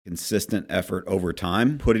consistent effort over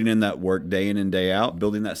time, putting in that work day in and day out,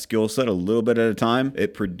 building that skill set a little bit at a time,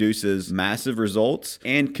 it produces massive results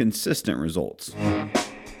and consistent results.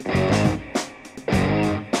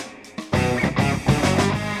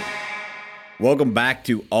 Welcome back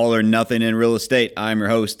to All or Nothing in Real Estate. I'm your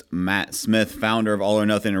host, Matt Smith, founder of All or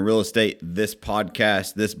Nothing in Real Estate. This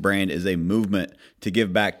podcast, this brand is a movement to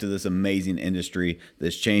give back to this amazing industry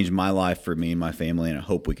that's changed my life for me and my family, and I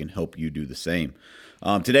hope we can help you do the same.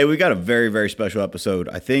 Today, we got a very, very special episode.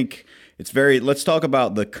 I think let's talk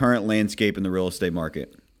about the current landscape in the real estate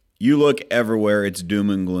market. You look everywhere, it's doom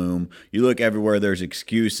and gloom. You look everywhere, there's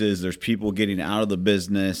excuses. There's people getting out of the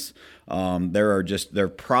business. There are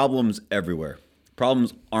problems everywhere.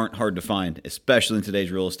 Problems aren't hard to find, especially in today's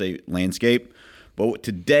real estate landscape. But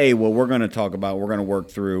today, what we're going to talk about, we're going to work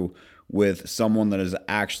through with someone that is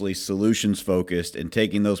actually solutions focused and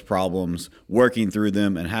taking those problems, working through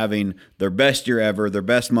them, and having their best year ever, their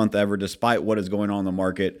best month ever, despite what is going on in the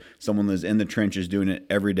market. Someone that's in the trenches doing it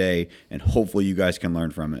every day, and hopefully you guys can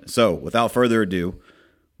learn from it. So without further ado,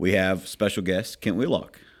 we have special guest, Kent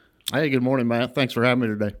Wheelock. Hey, good morning, Matt. Thanks for having me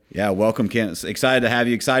today. Yeah, welcome, Kent. Excited to have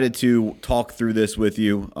you. Excited to talk through this with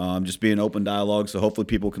you. Just be an open dialogue, so hopefully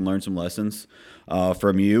people can learn some lessons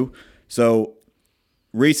from you. So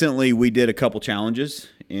recently, we did a couple challenges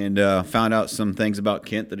and found out some things about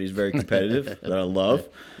Kent that he's very competitive that I love.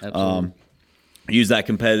 Use that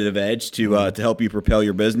competitive edge to help you propel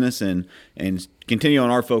your business and continue on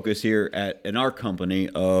our focus here in our company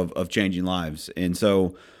of changing lives. And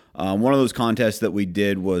so one of those contests that we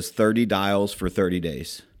did was 30 dials for 30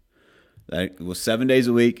 days. That was 7 days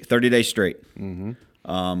a week, 30 days straight.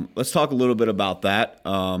 Mm-hmm. Let's talk a little bit about that.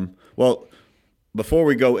 Before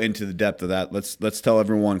we go into the depth of that, let's tell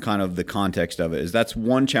everyone kind of the context of it. That's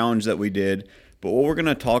one challenge that we did, but what we're going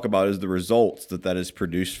to talk about is the results that has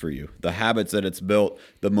produced for you, the habits that it's built,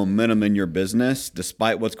 the momentum in your business,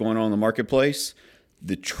 despite what's going on in the marketplace,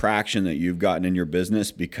 the traction that you've gotten in your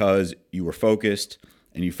business because you were focused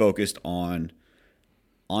and you focused on,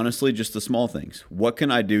 honestly, just the small things. What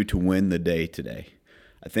can I do to win the day today?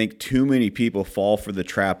 I think too many people fall for the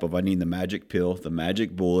trap of I need the magic pill, the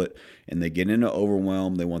magic bullet, and they get into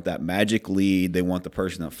overwhelm. They want that magic lead. They want the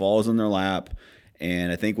person that falls in their lap.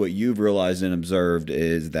 And I think what you've realized and observed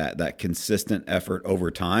is that consistent effort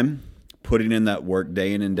over time, putting in that work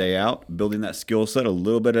day in and day out, building that skill set a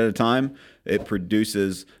little bit at a time, it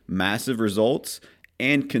produces massive results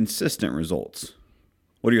and consistent results.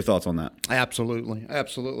 What are your thoughts on that? Absolutely.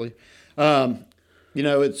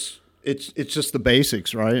 It's just the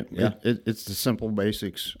basics, right? Yeah. It's the simple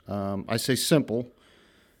basics. I say simple,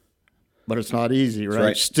 but it's not easy, right? That's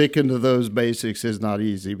right. Sticking to those basics is not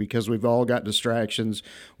easy because we've all got distractions.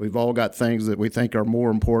 We've all got things that we think are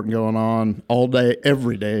more important going on all day,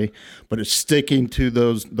 every day. But it's sticking to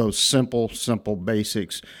those simple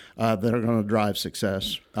basics that are going to drive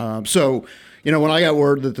success. When I got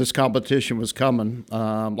word that this competition was coming,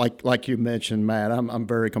 like you mentioned, Matt, I'm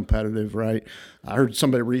very competitive, right? I heard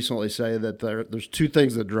somebody recently say that there's two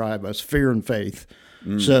things that drive us: fear and faith.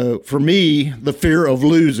 So for me, the fear of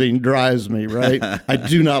losing drives me, right? I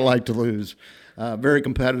do not like to lose. Very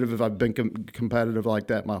competitive. I've been competitive like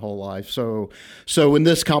that my whole life. So when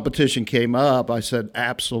this competition came up, I said,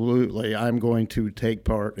 absolutely, I'm going to take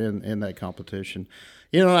part in that competition.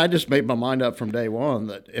 I just made my mind up from day one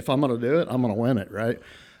that if I'm going to do it, I'm going to win it, right?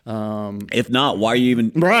 If not, why are you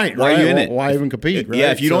even right? Why are you in it? Why even compete? Right?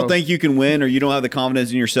 Yeah, if you don't think you can win or you don't have the confidence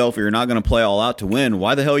in yourself or you're not going to play all out to win,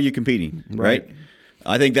 why the hell are you competing, right?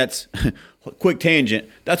 I think that's quick tangent.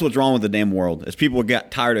 That's what's wrong with the damn world. Is people get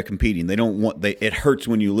tired of competing. It hurts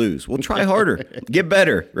when you lose. Well, try harder, get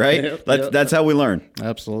better, right? That's how we learn.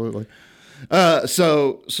 Absolutely.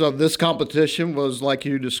 So this competition was like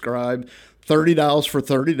you described, $30 for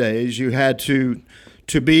 30 days. You had to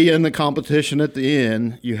be in the competition at the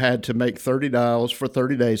end. You had to make $30 for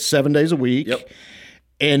 30 days, 7 days a week. Yep.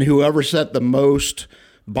 And whoever set the most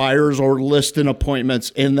buyers or listing appointments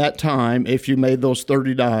in that time, if you made those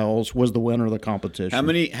 30 dials, was the winner of the competition.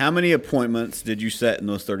 How many appointments did you set in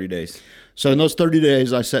those 30 days? So in those 30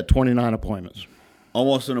 days, I set 29 appointments.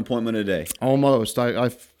 Almost an appointment a day. Almost. I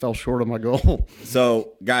fell short of my goal.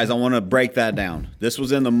 So, guys, I want to break that down. This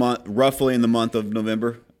was roughly in the month of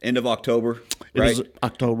November, end of October, right? It was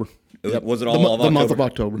October. Was it all of October? The month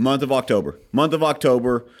of October. Month of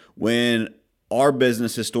October, when our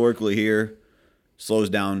business historically here slows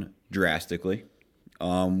down drastically.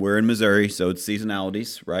 We're in Missouri, so it's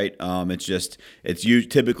seasonalities, right?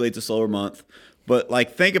 Typically it's a slower month. But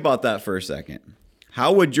think about that for a second.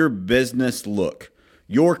 How would your business look,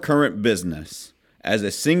 your current business, As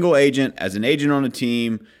a single agent, as an agent on a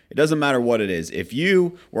team, it doesn't matter what it is. If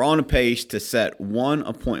you were on a pace to set 1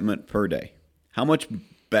 appointment per day, how much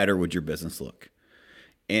better would your business look?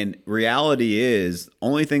 And reality is,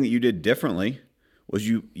 only thing that you did differently was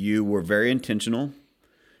you were very intentional,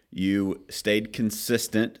 you stayed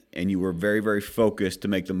consistent, and you were very, very focused to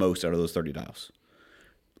make the most out of those 30 dials.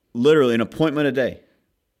 Literally an appointment a day.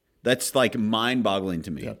 That's like mind-boggling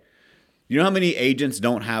to me. Yep. You know how many agents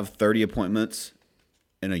don't have 30 appointments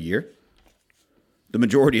in a year? The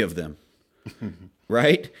majority of them.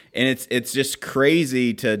 Right? And it's just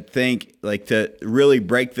crazy to think, like, to really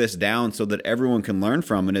break this down so that everyone can learn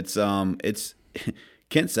from. And it's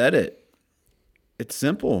Kent said it. It's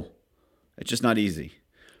simple. It's just not easy.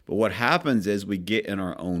 But what happens is we get in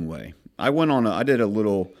our own way. I did a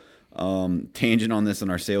little tangent on this in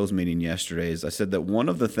our sales meeting yesterday. Is I said that one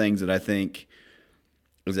of the things that I think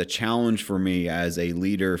is a challenge for me as a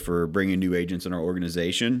leader for bringing new agents in our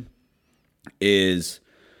organization is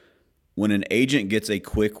when an agent gets a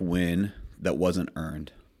quick win that wasn't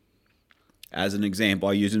earned. As an example,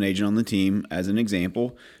 I use an agent on the team as an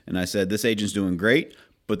example, and I said, this agent's doing great,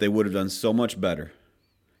 but they would have done so much better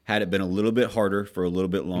had it been a little bit harder for a little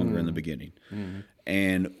bit longer in the beginning.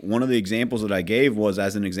 And one of the examples that I gave was,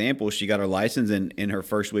 as an example, she got her license, and in her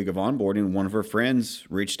first week of onboarding, one of her friends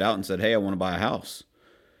reached out and said, hey, I want to buy a house.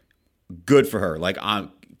 Good for her. Like,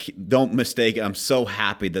 don't mistake it. I'm so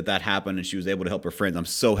happy that happened and she was able to help her friends. I'm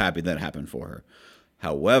so happy that happened for her.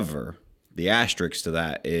 However, the asterisk to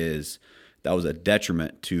that is that was a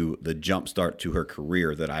detriment to the jump start to her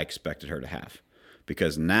career that I expected her to have.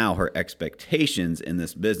 Because now her expectations in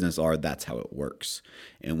this business are that's how it works.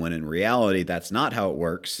 And when in reality, that's not how it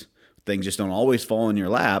works. Things just don't always fall in your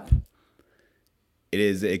lap.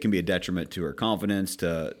 It can be a detriment to her confidence,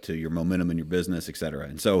 to your momentum in your business, et cetera.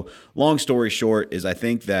 And so long story short is I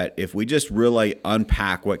think that if we just really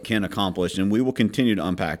unpack what Ken accomplished, and we will continue to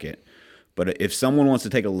unpack it, but if someone wants to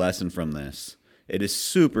take a lesson from this, it is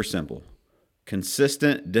super simple.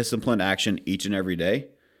 Consistent, disciplined action each and every day.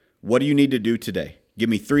 What do you need to do today? Give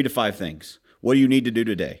me 3 to 5 things. What do you need to do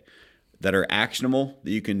today that are actionable,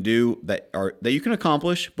 that you can do, that you can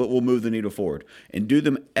accomplish, but will move the needle forward? And do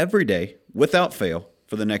them every day without fail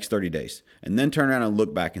for the next 30 days. And then turn around and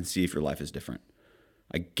look back and see if your life is different.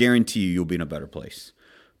 I guarantee you'll be in a better place.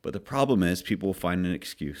 But the problem is people will find an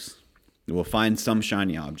excuse. They will find some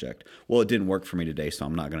shiny object. Well, it didn't work for me today, so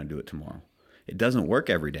I'm not going to do it tomorrow. It doesn't work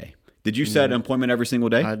every day. Did you set an appointment every single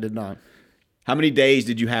day? I did not. How many days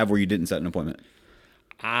did you have where you didn't set an appointment?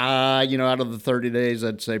 Out of the 30 days,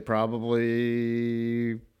 I'd say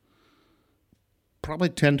probably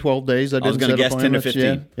 10, 12 days. I was going to guess 10 to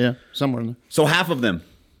 15. Yeah, somewhere in there. So half of them,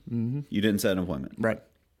 you didn't set an appointment. Right.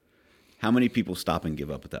 How many people stop and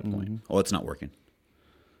give up at that point? Oh, it's not working.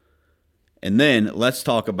 And then let's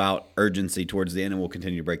talk about urgency towards the end, and we'll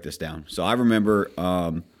continue to break this down. So I remember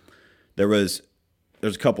there's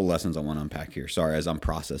a couple lessons I want to unpack here. Sorry, as I'm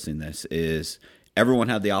processing this, is everyone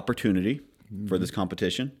had the opportunity for this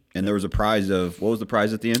competition, and there was a prize of, what was the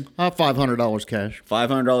prize at the end? $500 cash.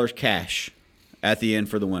 $500 cash at the end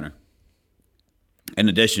for the winner. In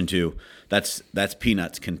addition to, that's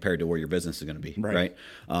peanuts compared to where your business is going to be, right?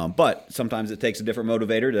 But sometimes it takes a different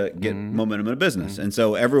motivator to get momentum in a business. And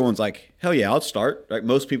so everyone's like, hell yeah, I'll start. Right?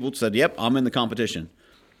 Most people said, yep, I'm in the competition.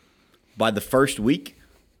 By the first week,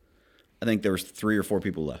 I think there was 3 or 4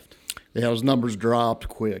 people left. Yeah, those numbers dropped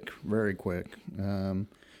quick, very quick.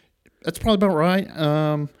 That's probably about right.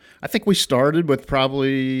 I think we started with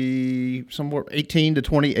probably somewhere 18 to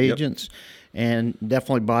 20 agents, and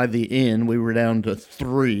definitely by the end, we were down to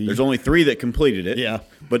 3. There's only 3 that completed it. Yeah.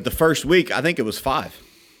 But the first week, I think it was 5.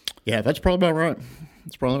 Yeah, that's probably about right.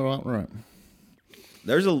 That's probably about right.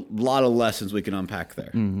 There's a lot of lessons we can unpack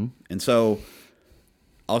there. And so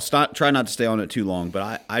I'll try not to stay on it too long,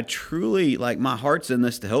 but I truly, like, my heart's in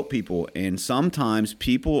this to help people. And sometimes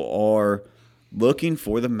people are looking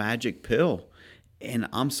for the magic pill. And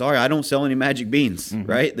I'm sorry, I don't sell any magic beans,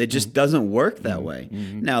 right? It just doesn't work that way.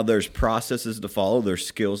 Now, there's processes to follow. There's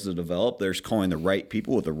skills to develop. There's calling the right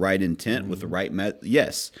people with the right intent, with the right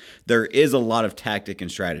yes, there is a lot of tactic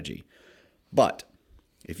and strategy. But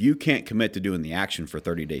if you can't commit to doing the action for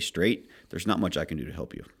 30 days straight, there's not much I can do to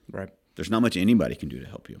help you. Right. There's not much anybody can do to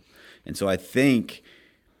help you. And so I think,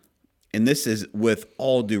 and this is with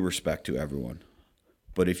all due respect to everyone,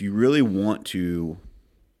 but if you really want to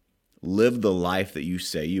live the life that you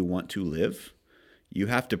say you want to live, you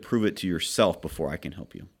have to prove it to yourself before I can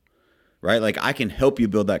help you, right? Like, I can help you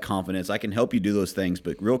build that confidence. I can help you do those things,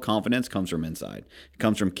 but real confidence comes from inside. It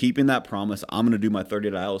comes from keeping that promise. I'm going to do my 30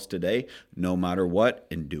 dials today, no matter what,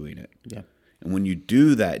 and doing it. Yeah. And when you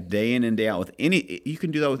do that day in and day out with you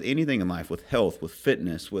can do that with anything in life, with health, with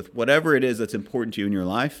fitness, with whatever it is that's important to you in your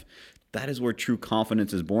life. That is where true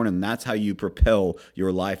confidence is born, and that's how you propel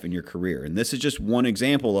your life and your career. And this is just one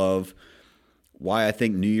example of why I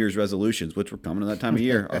think New Year's resolutions, which we're coming to that time of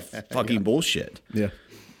year, are fucking bullshit. Yeah.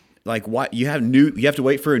 Like, what you have to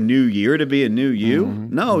wait for a new year to be a new you?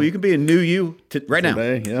 Mm-hmm. No, you can be a new you right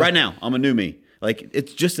today, now. Yeah. Right now, I'm a new me. Like,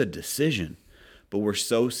 it's just a decision. But we're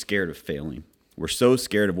so scared of failing. We're so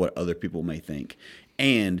scared of what other people may think.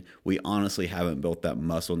 And we honestly haven't built that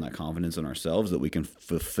muscle and that confidence in ourselves that we can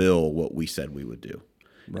fulfill what we said we would do.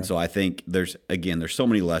 Right. And so I think there's so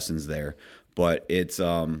many lessons there, but it's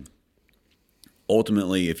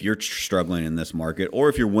ultimately, if you're struggling in this market, or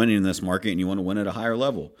if you're winning in this market and you want to win at a higher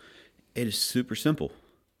level, it is super simple.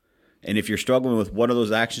 And if you're struggling with what are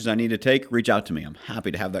those actions I need to take, reach out to me. I'm happy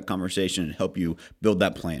to have that conversation and help you build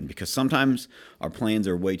that plan, because sometimes our plans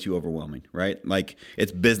are way too overwhelming, right? Like,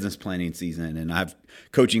 it's business planning season, and I have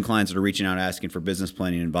coaching clients that are reaching out asking for business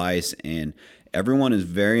planning advice, and everyone is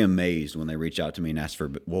very amazed when they reach out to me and ask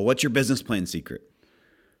for, well, what's your business plan secret?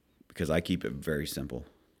 Because I keep it very simple.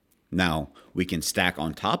 Now, we can stack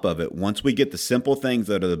on top of it. Once we get the simple things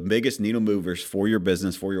that are the biggest needle movers for your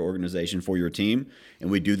business, for your organization, for your team, and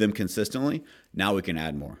we do them consistently, now we can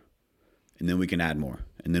add more. And then we can add more.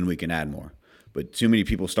 And then we can add more. But too many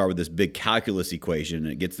people start with this big calculus equation,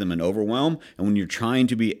 and it gets them in overwhelm. And when you're trying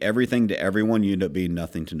to be everything to everyone, you end up being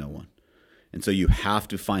nothing to no one. And so you have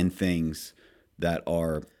to find things that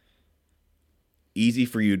are easy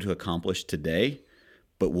for you to accomplish today,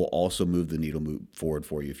 but will also move the needle forward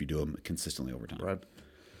for you if you do them consistently over time. Right.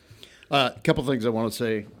 A couple things I want to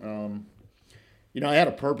say. I had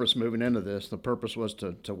a purpose moving into this. The purpose was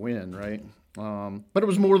to win, right? But it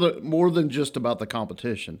was more than just about the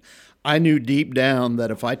competition. I knew deep down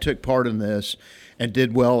that if I took part in this and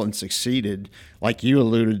did well and succeeded, like you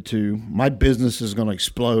alluded to, my business is going to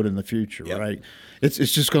explode in the future, yep. Right? It's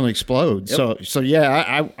just going to explode. Yep. So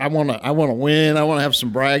yeah, I want to win. I want to have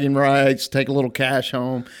some bragging rights, take a little cash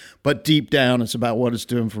home. But deep down, it's about what it's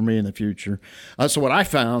doing for me in the future. So what I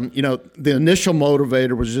found, the initial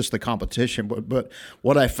motivator was just the competition. But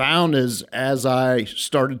what I found is, as I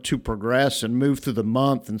started to progress and move through the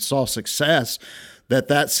month and saw success,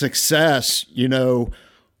 that success,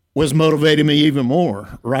 was motivating me even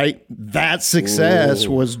more, right? That success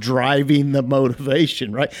was driving the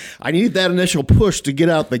motivation, right? I needed that initial push to get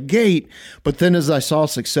out the gate, but then as I saw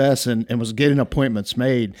success and was getting appointments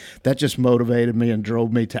made, that just motivated me and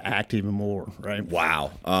drove me to act even more, right?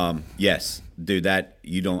 Wow. Yes, dude, that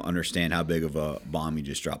you don't understand how big of a bomb you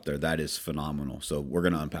just dropped there. That is phenomenal. So we're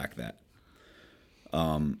going to unpack that.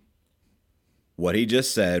 What he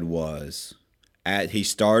just said was, he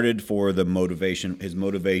started for the motivation. His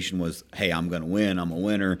motivation was, hey, I'm going to win. I'm a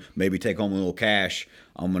winner. Maybe take home a little cash.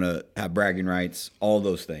 I'm going to have bragging rights, all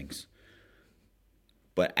those things.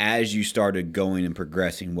 But as you started going and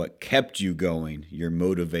progressing, what kept you going, your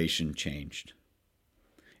motivation changed.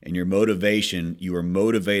 And your motivation, you were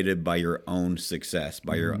motivated by your own success,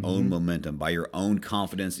 by your own momentum, by your own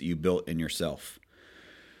confidence that you built in yourself.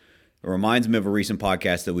 It reminds me of a recent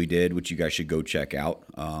podcast that we did, which you guys should go check out.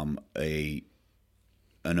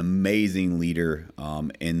 An amazing leader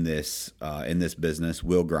in this business,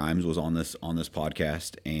 Will Grimes, was on this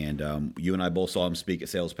podcast, and you and I both saw him speak at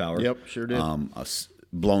Sales Power. Yep, sure did. I was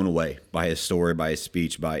blown away by his story, by his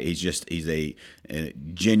speech. He's a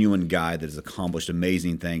genuine guy that has accomplished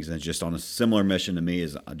amazing things, and is just on a similar mission to me,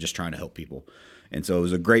 is just trying to help people. And so it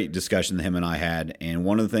was a great discussion that him and I had. And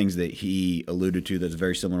one of the things that he alluded to that's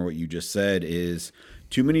very similar to what you just said is,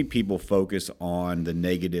 too many people focus on the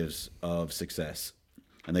negatives of success.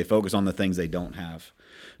 And they focus on the things they don't have.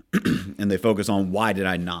 And they focus on, why did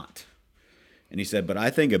I not? And he said, but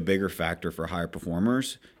I think a bigger factor for higher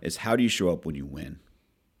performers is, how do you show up when you win?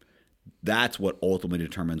 That's what ultimately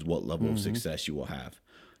determines what level of success you will have.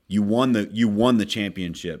 You won the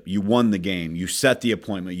championship. You won the game. You set the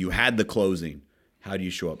appointment. You had the closing. How do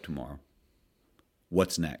you show up tomorrow?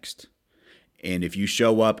 What's next? And if you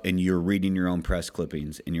show up and you're reading your own press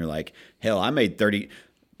clippings and you're like, hell, I made 30...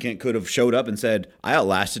 could have showed up and said, I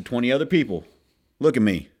outlasted 20 other people. Look at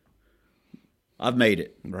me. I've made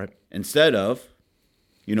it. Right. Instead of,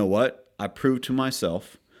 you know what? I proved to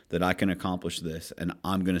myself that I can accomplish this, and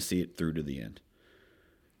I'm going to see it through to the end.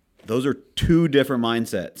 Those are two different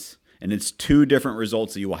mindsets, and it's two different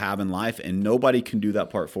results that you will have in life, and nobody can do that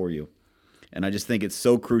part for you. And I just think it's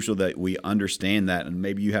so crucial that we understand that, and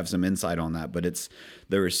maybe you have some insight on that, but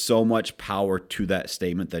there is so much power to that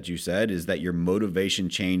statement that you said, is that your motivation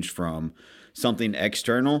changed from something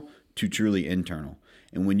external to truly internal.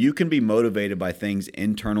 And when you can be motivated by things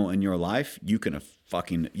internal in your life, you can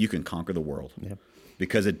conquer the world. Yeah.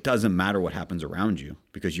 Because it doesn't matter what happens around you,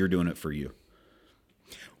 because you're doing it for you.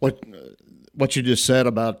 What you just said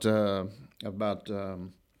about I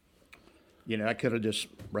could have just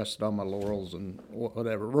rested on my laurels and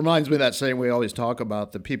whatever. Reminds me of that saying we always talk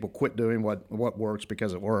about, that people quit doing what works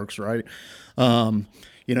because it works, right?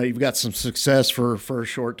 You've got some success for a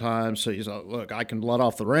short time, so you say, look, I can let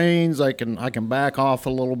off the reins, I can back off a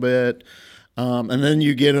little bit. And then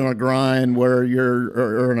you get in a grind where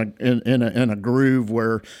you're in a groove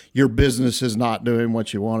where your business is not doing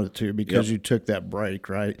what you want it to because you took that break,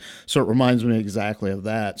 right? So it reminds me exactly of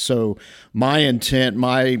that. So my intent,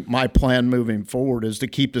 my plan moving forward is to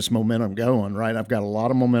keep this momentum going, right? I've got a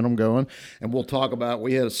lot of momentum going, and we'll talk about.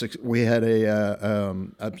 We had a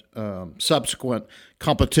subsequent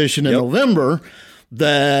competition in November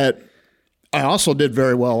that I also did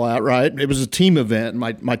very well at, right? It was a team event.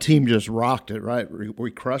 My team just rocked it, right?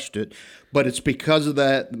 We crushed it. But it's because of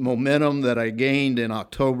that momentum that I gained in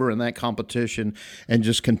October in that competition, and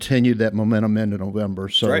just continued that momentum into November.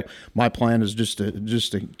 So my plan is just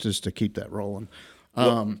to keep that rolling.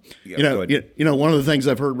 One of the things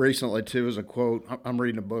I've heard recently too is a quote. I'm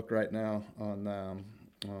reading a book right now on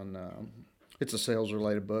it's a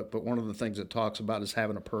sales-related book, but one of the things it talks about is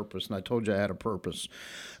having a purpose, and I told you I had a purpose.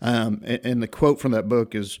 And the quote from that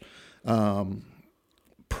book is,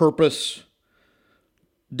 purpose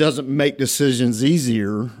doesn't make decisions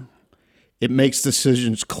easier, it makes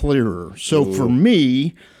decisions clearer. So for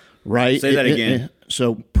me, right? Say that again.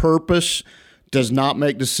 So purpose does not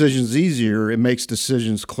make decisions easier, it makes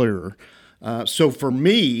decisions clearer. So for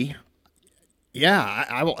me,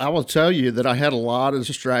 I will tell you that I had a lot of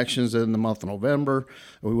distractions in the month of November.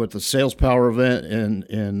 We went to the Sales Power event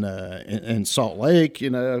in Salt Lake.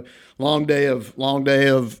 Long day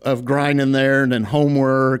of grinding there, and then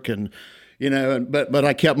homework, and but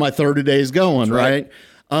I kept my 30 days going, right?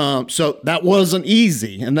 So that wasn't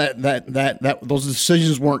easy, and that those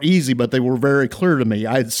decisions weren't easy, but they were very clear to me.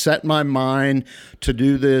 I had set my mind to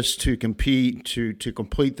do this, to compete, to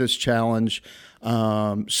complete this challenge.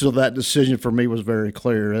 So that decision for me was very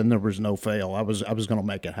clear, and there was no fail. I was going to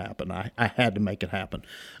make it happen. I had to make it happen,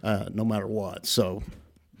 no matter what. So,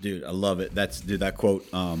 dude, I love it. That quote.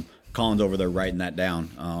 Colin's over there writing that down.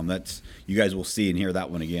 You guys will see and hear that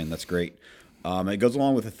one again. That's great. It goes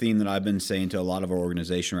along with a theme that I've been saying to a lot of our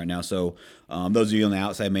organization right now. So those of you on the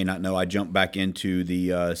outside may not know, I jumped back into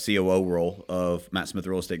the COO role of Matt Smith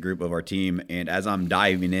Real Estate Group of our team. And as I'm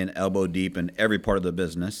diving in elbow deep in every part of the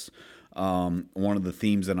business, one of the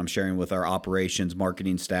themes that I'm sharing with our operations,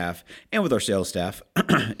 marketing staff, and with our sales staff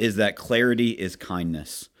is that clarity is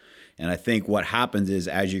kindness. And I think what happens is,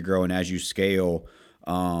 as you grow and as you scale,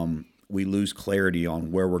 we lose clarity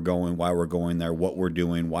on where we're going, why we're going there, what we're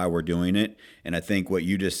doing, why we're doing it. And I think what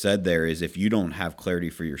you just said there is, if you don't have clarity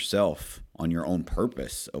for yourself on your own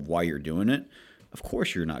purpose of why you're doing it, of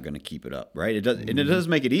course you're not going to keep it up, right? And it does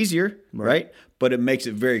make it easier, right? But it makes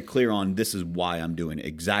it very clear on, this is why I'm doing it,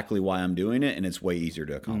 exactly why I'm doing it, and it's way easier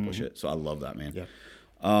to accomplish it. So I love that, man. Yeah.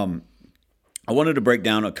 I wanted to break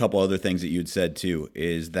down a couple other things that you'd said too,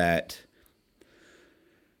 is that,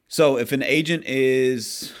 so if an agent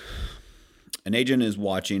is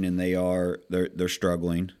watching and they're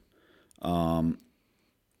struggling,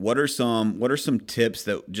 what are some tips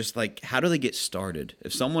that, just like, how do they get started?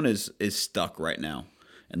 If someone is stuck right now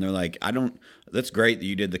and they're like, that's great that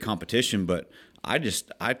you did the competition, but I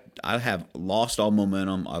have lost all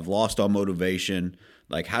momentum. I've lost all motivation.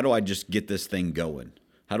 Like, how do I just get this thing going?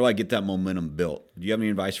 How do I get that momentum built? Do you have any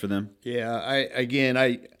advice for them? Yeah.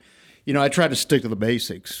 I try to stick to the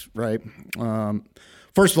basics, right?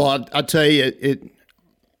 First of all, I'll tell you,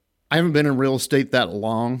 I haven't been in real estate that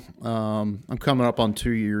long. I'm coming up on 2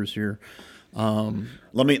 years here.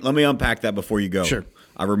 Let me unpack that before you go. Sure.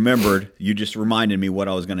 I remembered, you just reminded me what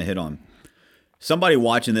I was going to hit on. Somebody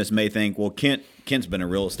watching this may think, well, Kent's been in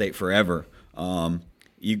real estate forever.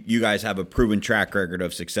 You guys have a proven track record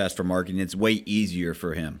of success for marketing. It's way easier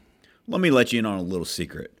for him. Let me let you in on a little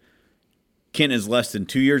secret. Kent is less than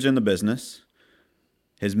 2 years in the business.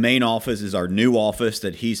 His main office is our new office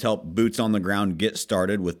that he's helped boots on the ground get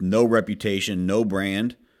started with no reputation, no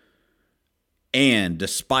brand. And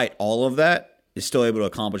despite all of that, is still able to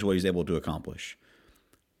accomplish what he's able to accomplish.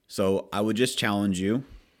 So I would just challenge you,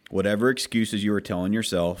 whatever excuses you were telling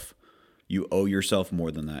yourself, you owe yourself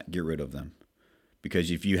more than that. Get rid of them.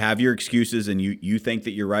 Because if you have your excuses and you think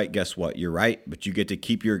that you're right, guess what? You're right, but you get to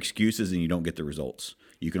keep your excuses and you don't get the results.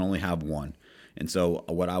 You can only have one. And so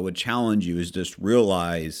what I would challenge you is just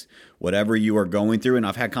realize whatever you are going through, and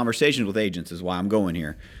I've had conversations with agents, is why I'm going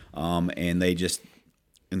here, and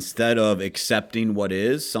instead of accepting what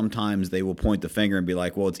is, sometimes they will point the finger and be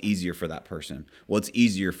like, well, it's easier for that person. Well, it's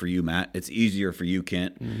easier for you, Matt. It's easier for you,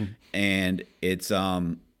 Kent. And it's,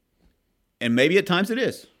 and maybe at times it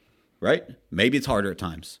is, right? Maybe it's harder at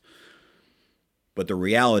times. But the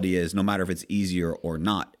reality is, no matter if it's easier or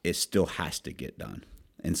not, it still has to get done.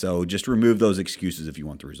 And so just remove those excuses if you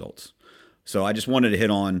want the results. So I just wanted to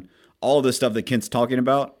hit on all this stuff that Kent's talking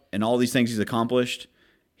about and all these things he's accomplished.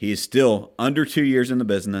 He is still under 2 years in the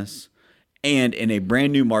business and in a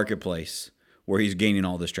brand new marketplace where he's gaining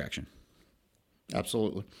all this traction.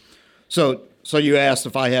 Absolutely. So you asked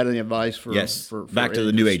if I had any advice for back to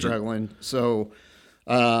the new agent struggling. So,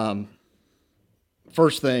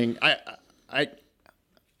 first thing,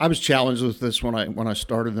 I was challenged with this when I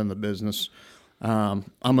started in the business. I'm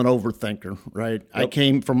an overthinker, right? Yep. I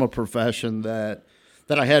came from a profession that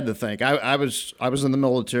I had to think. I was in the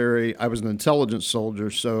military. I was an intelligence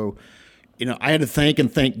soldier, so I had to think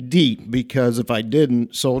and think deep, because if I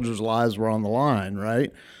didn't, soldiers' lives were on the line,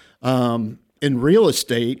 right? In real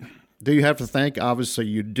estate, do you have to think? Obviously,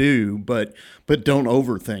 you do, but don't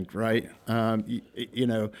overthink, right?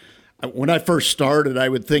 When I first started, I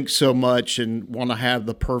would think so much and want to have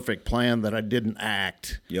the perfect plan that I didn't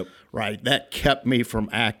act. Yep. Right. That kept me from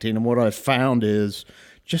acting. And what I found is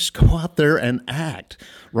just go out there and act,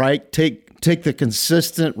 right? Take the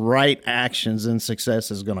consistent right actions and success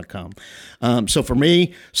is going to come. So for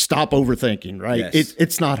me, stop overthinking, right? Yes.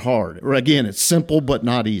 It's not hard. Again, it's simple but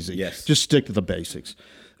not easy. Yes. Just stick to the basics.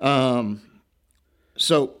 So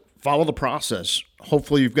follow the process.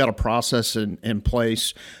 Hopefully you've got a process in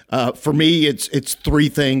place. For me, it's three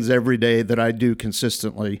things every day that I do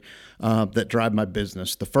consistently that drive my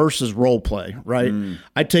business. The first is role play, right?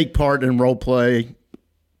 I take part in role play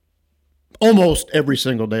almost every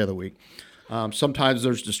single day of the week. Sometimes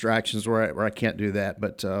there's distractions where I can't do that,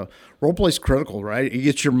 but role play is critical, right? It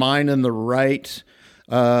gets your mind in the right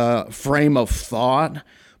frame of thought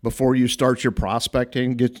before you start your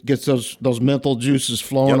prospecting. Gets those mental juices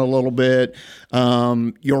flowing a little bit.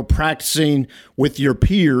 You're practicing with your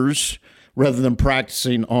peers rather than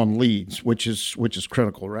practicing on leads, which is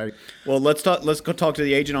critical, right? Well, let's go talk to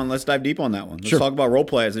the agent on. Let's dive deep on that one. Let's talk about role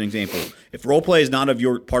play as an example. If role play is not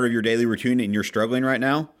part of your daily routine and you're struggling right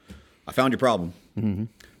now, I found your problem,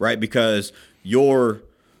 right? Because your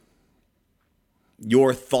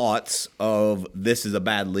thoughts of this is a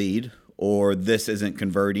bad lead, or this isn't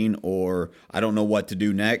converting, or I don't know what to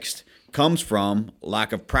do next, comes from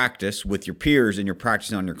lack of practice with your peers, and you're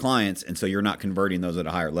practicing on your clients, and so you're not converting those at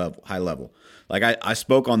a high level. Like I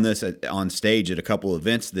spoke on this on stage at a couple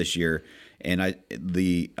events this year, and I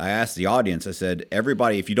asked the audience, I said,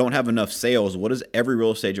 everybody, if you don't have enough sales, what does every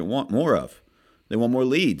real estate agent want more of? They want more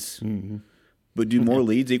leads. But do more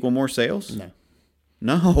leads equal more sales?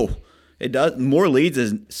 No. It does. More leads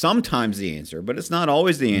is sometimes the answer, but it's not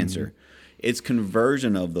always the answer. It's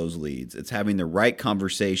conversion of those leads. It's having the right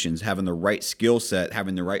conversations, having the right skill set,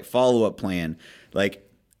 having the right follow-up plan. Like,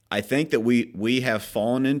 I think that we have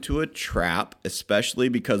fallen into a trap, especially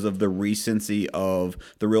because of the recency of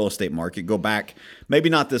the real estate market. Go back, maybe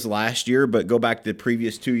not this last year, but go back the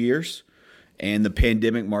previous 2 years and the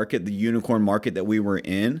pandemic market, the unicorn market that we were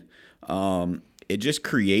in. It just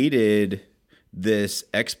created this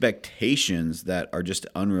expectations that are just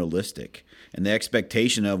unrealistic, and the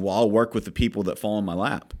expectation of, well, I'll work with the people that fall in my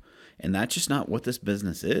lap. And that's just not what this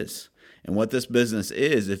business is. And what this business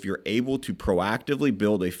is, if you're able to proactively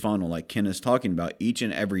build a funnel like Ken is talking about each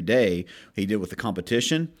and every day. He did it with the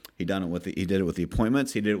competition. He did it with the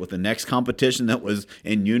appointments. He did it with the next competition that was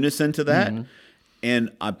in unison to that.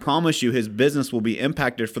 And I promise you his business will be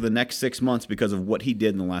impacted for the next 6 months because of what he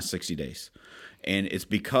did in the last 60 days. And it's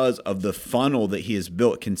because of the funnel that he has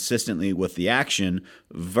built consistently with the action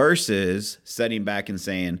versus setting back and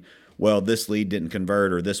saying, well, this lead didn't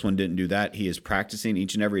convert or this one didn't do that. He is practicing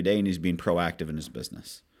each and every day, and he's being proactive in his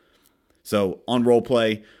business. So on role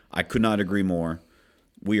play, I could not agree more.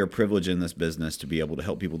 We are privileged in this business to be able to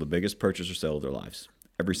help people the biggest purchase or sale of their lives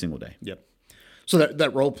every single day. Yep. So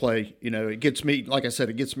that role play, it gets me, like I said,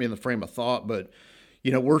 it gets me in the frame of thought, but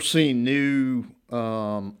we're seeing new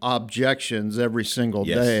objections every single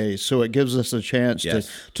day. So it gives us a chance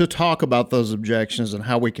to talk about those objections and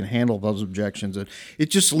how we can handle those objections. And it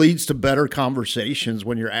just leads to better conversations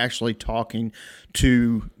when you're actually talking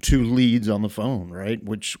to leads on the phone, right?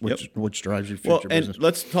 Which drives your future business. And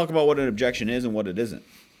let's talk about what an objection is and what it isn't.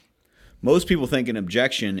 Most people think an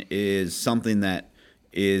objection is something that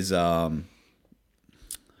is, how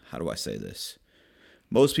do I say this?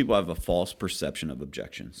 Most people have a false perception of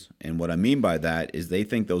objections. And what I mean by that is they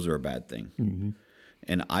think those are a bad thing.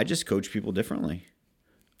 And I just coach people differently.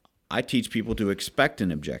 I teach people to expect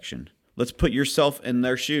an objection. Let's put yourself in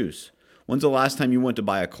their shoes. When's the last time you went to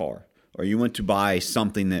buy a car or you went to buy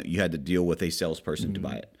something that you had to deal with a salesperson to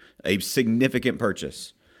buy it? A significant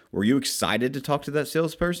purchase. Were you excited to talk to that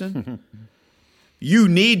salesperson? You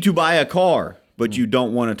need to buy a car, but you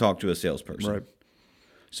don't want to talk to a salesperson. Right.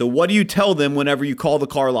 So what do you tell them whenever you call the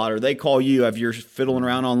car lot or they call you if you're fiddling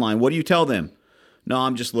around online? What do you tell them? No,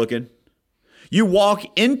 I'm just looking. You walk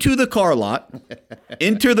into the car lot,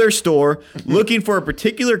 into their store, looking for a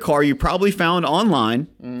particular car you probably found online,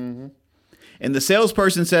 and the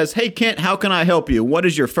salesperson says, hey, Kent, how can I help you? What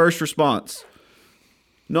is your first response?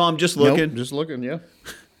 No, I'm just looking. Nope, just looking, yeah.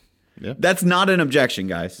 That's not an objection,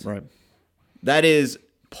 guys. Right. That is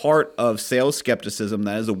part of sales skepticism.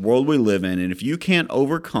 That is the world we live in. And if you can't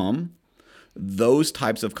overcome those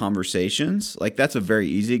types of conversations, like that's a very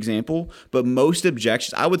easy example, but most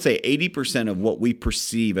objections, I would say 80% of what we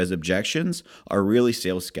perceive as objections are really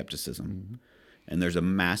sales skepticism. And there's a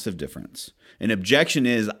massive difference. An objection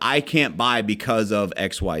is, I can't buy because of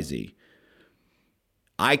XYZ.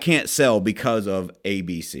 I can't sell because of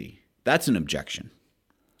ABC. That's an objection.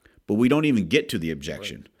 But we don't even get to the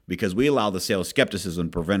objection because we allow the sales skepticism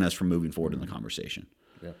to prevent us from moving forward in the conversation.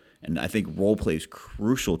 And I think role play is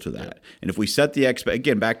crucial to that. And if we set the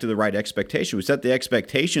again, back to the right expectation, we set the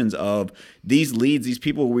expectations of these leads, these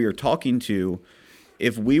people we are talking to.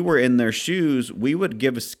 If we were in their shoes, we would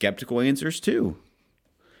give skeptical answers too.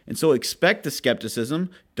 And so expect the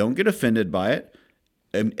skepticism. Don't get offended by it.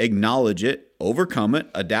 Acknowledge it, overcome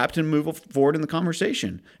it, adapt and move forward in the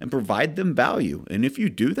conversation and provide them value. And if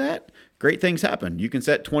you do that, great things happen. You can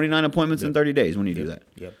set 29 appointments in 30 days when you do that.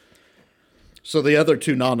 Yep. So the other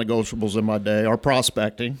two non-negotiables in my day are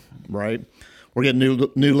prospecting, right? We're getting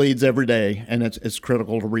new leads every day, and it's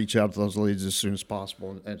critical to reach out to those leads as soon as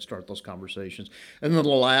possible and start those conversations. And then the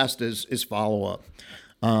last is follow-up.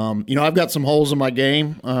 I've got some holes in my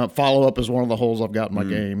game. Follow-up is one of the holes I've got in my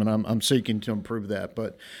game, and I'm seeking to improve that.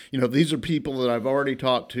 But, these are people that I've already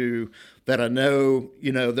talked to that I know,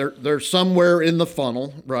 they're somewhere in the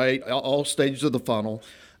funnel, right? All stages of the funnel.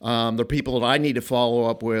 They're people that I need to follow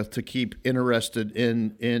up with to keep interested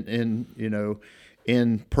in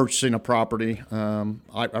purchasing a property.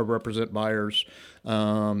 I represent buyers.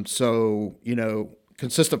 So,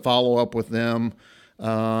 consistent follow up with them,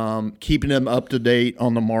 keeping them up to date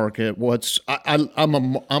on the market.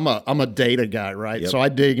 I'm a data guy, right? Yep. So I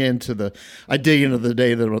dig into the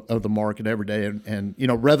data of the market every day. And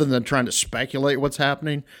rather than trying to speculate what's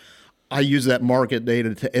happening, I use that market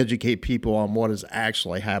data to educate people on what is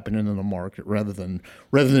actually happening in the market, rather than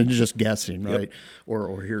just guessing, right,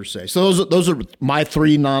 or hearsay. So those are my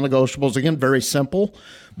three non-negotiables. Again, very simple.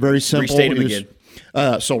 Restate them again.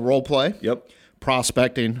 So role play, Yep.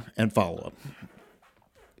 prospecting, and follow up.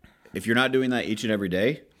 If you're not doing that each and every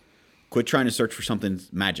day, quit trying to search for something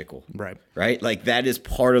magical. Right? Like that is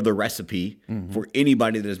part of the recipe for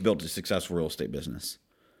anybody that has built a successful real estate business.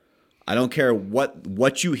 I don't care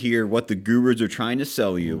what you hear, what the gurus are trying to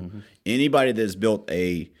sell you. Anybody that has built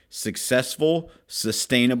a successful,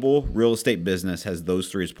 sustainable real estate business has those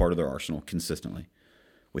three as part of their arsenal consistently.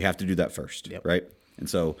 We have to do that first, right? And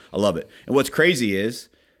so I love it. And what's crazy is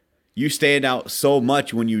you stand out so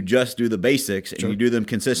much when you just do the basics and you do them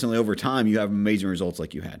consistently over time, you have amazing results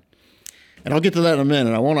like you had. And I'll get to that in a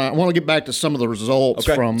minute. I want to get back to some of the results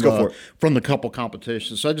from the couple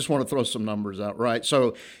competitions. So I just want to throw some numbers out, right?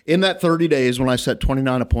 So in that 30 days, when I set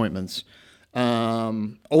 29 appointments,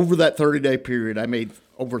 over that 30-day period, I made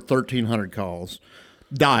over 1,300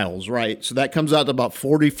 dials, right? So that comes out to about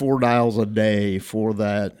 44 dials a day for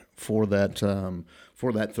that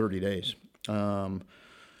 30 days.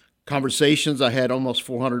 Conversations, I had almost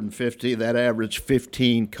 450. That averaged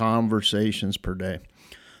 15 conversations per day.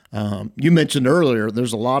 You mentioned earlier,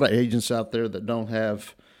 there's a lot of agents out there that don't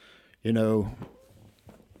have, 30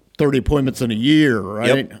 appointments in a year,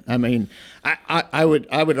 right? Yep. I mean, I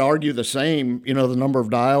would argue the same. The number of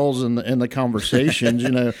dials and the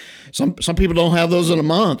conversations. Some people don't have those in a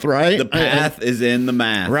month, right? The path is in the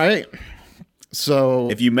math, right? So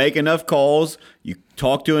if you make enough calls, you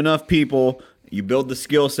talk to enough people, you build the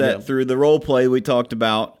skill set through the role play we talked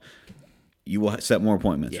about, you will set more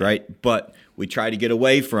appointments, right? But we try to get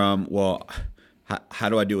away from, how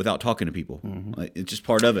do I do it without talking to people? Like, it's just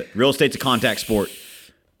part of it. Real estate's a contact sport.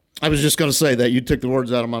 I was just going to say that. You took the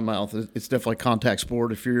words out of my mouth. It's definitely a contact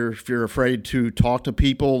sport. If you're afraid to talk to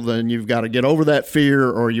people, then you've got to get over that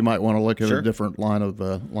fear, or you might want to look at a different line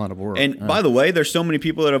of work. And by the way, there's so many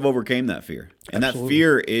people that have overcame that fear. And that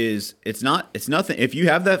fear is, it's nothing. If you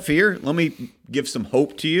have that fear, let me give some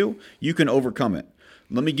hope to you. You can overcome it.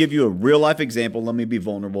 Let me give you a real life example. Let me be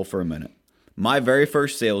vulnerable for a minute. My very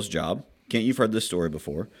first sales job, Kent, you've heard this story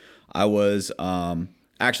before. I was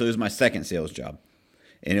actually, it was my second sales job.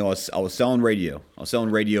 And I was selling radio. I was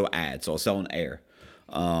selling radio ads. So I was selling air.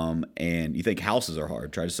 And you think houses are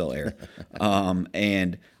hard. Try to sell air.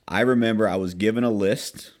 And I remember I was given a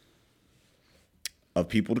list of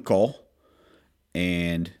people to call.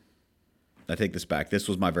 And I take this back. This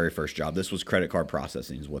was my very first job. This was credit card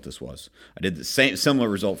processing is what this was. I did the similar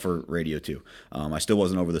result for radio too. I still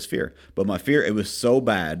wasn't over this fear. But my fear, it was so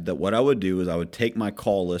bad that what I would do is I would take my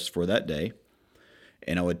call list for that day,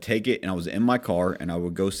 and I would take it, and I was in my car, and I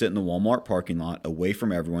would go sit in the Walmart parking lot away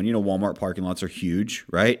from everyone. You know, Walmart parking lots are huge,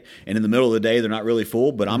 right? And in the middle of the day, they're not really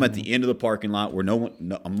full, but I'm at the end of the parking lot where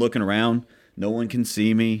I'm looking around. No one can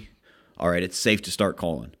see me. All right, it's safe to start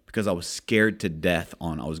calling. Because I was scared to death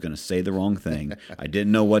I was going to say the wrong thing. I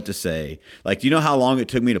didn't know what to say. Like, do you know how long it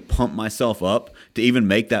took me to pump myself up to even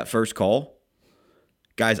make that first call?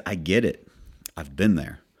 Guys, I get it. I've been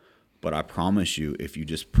there. But I promise you, if you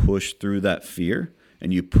just push through that fear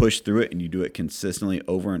and you push through it and you do it consistently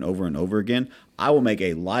over and over and over again, I will make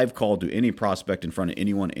a live call to any prospect in front of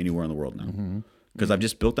anyone anywhere in the world now. Because I've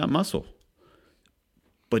just built that muscle.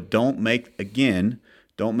 But don't make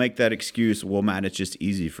that excuse, well, Matt, it's just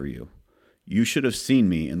easy for you. You should have seen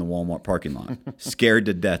me in the Walmart parking lot, scared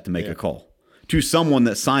to death to make a call to someone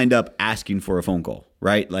that signed up asking for a phone call,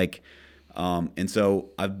 right? Like, and so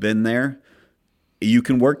I've been there. You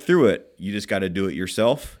can work through it. You just got to do it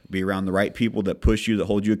yourself, be around the right people that push you, that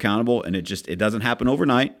hold you accountable. And it doesn't happen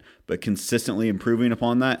overnight, but consistently improving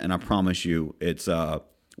upon that. And I promise you, it's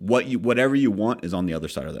whatever you want is on the other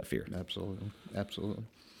side of that fear. Absolutely. Absolutely.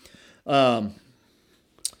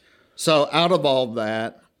 So out of all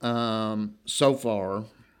that, so far,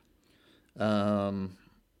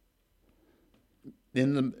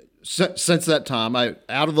 since that time,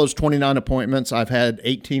 out of those 29 appointments, I've had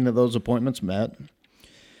 18 of those appointments met.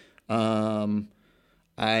 I've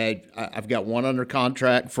got one under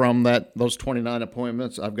contract from those 29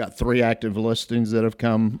 appointments. I've got 3 active listings that have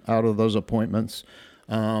come out of those appointments.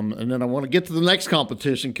 And then I want to get to the next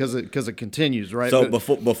competition because it continues, right? So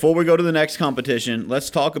before we go to the next competition, let's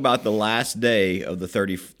talk about the last day of the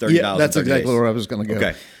 30,000. Yeah, that's exactly where I was going to go.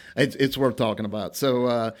 Okay. It's worth talking about.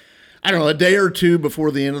 So, I don't know, a day or two before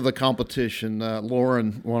the end of the competition,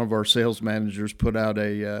 Lauren, one of our sales managers, put out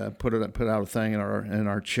a thing in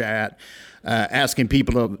our chat, asking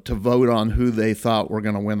people to vote on who they thought were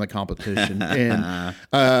going to win the competition. And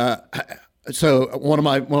so one of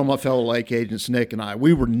my fellow lake agents, Nick, and I,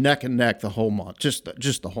 we were neck and neck the whole month, just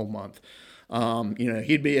the whole month.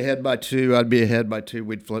 He'd be ahead by 2, I'd be ahead by 2.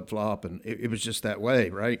 We'd flip flop, and it was just that way,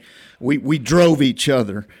 right? We drove each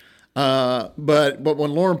other. But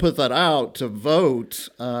when Lauren put that out to vote,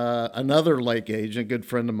 another lake agent, good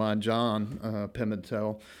friend of mine, John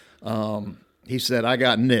Pimentel, he said, "I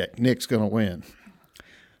got Nick. Nick's going to win."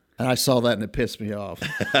 And I saw that and it pissed me off.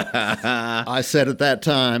 I said at that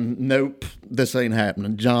time, "Nope, this ain't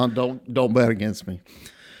happening. John, don't bet against me."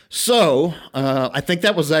 So I think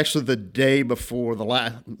that was actually the day before the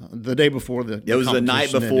It was the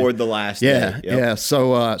night before the last day. Yep. Yeah.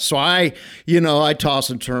 So I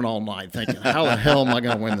toss and turn all night thinking, how the hell am I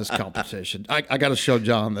going to win this competition? I got to show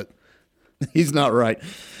John that he's not right.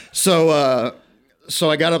 So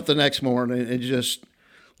I got up the next morning and just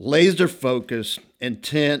laser focused,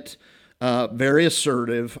 intent, very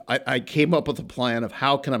assertive. I came up with a plan of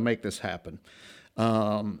how can I make this happen.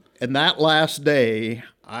 And that last day,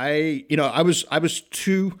 I was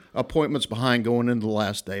 2 appointments behind going into the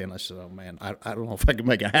last day, and I said, "Oh man, I don't know if I can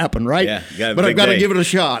make it happen, right? Yeah, but I've got to give it a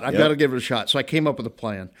shot. I've got to give it a shot." So I came up with a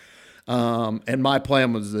plan, and my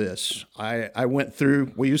plan was this: I went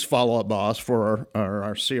through. We use Follow Up Boss for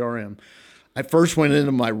our CRM. I first went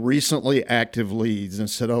into my recently active leads and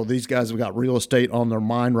said, "Oh, these guys have got real estate on their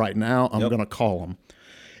mind right now. I'm going to call them."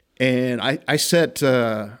 And I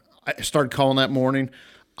started calling that morning.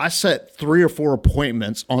 I set 3 or 4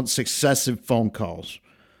 appointments on successive phone calls,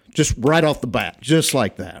 just right off the bat, just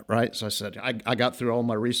like that, right? So I said, I got through all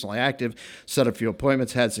my recently active, set a few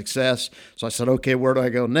appointments, had success. So I said, okay, where do I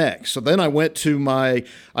go next? So then I went to my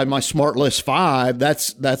Smart List 5.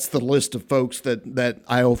 That's the list of folks that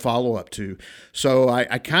I owe follow-up to. So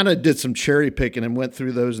I kind of did some cherry picking and went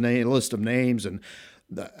through those list of names, and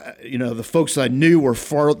the folks I knew were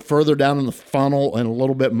further down in the funnel and a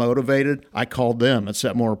little bit motivated, I called them and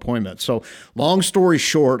set more appointments. So long story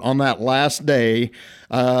short, on that last day,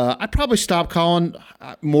 I probably stopped calling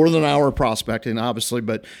more than an hour prospecting, obviously,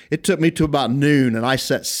 but it took me to about noon, and I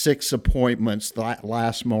set 6 appointments that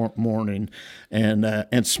last morning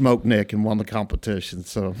and smoked Nick and won the competition.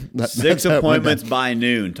 So six appointments by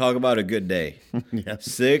noon. Talk about a good day. Yeah.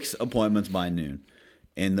 6 appointments by noon.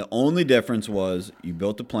 And the only difference was you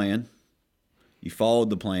built a plan, you followed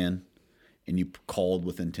the plan, and you called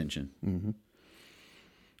with intention. Mm-hmm.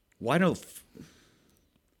 Why don't...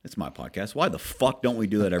 It's my podcast. Why the fuck don't we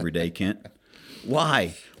do that every day, Kent?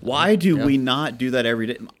 Why? Why do we not do that every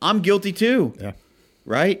day? I'm guilty too. Yeah.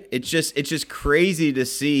 Right? It's just crazy to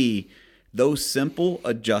see those simple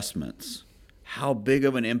adjustments, how big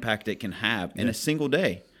of an impact it can have in a single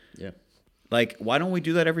day. Yeah. Like, why don't we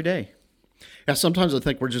do that every day? Yeah, sometimes I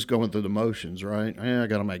think we're just going through the motions, right? Yeah, I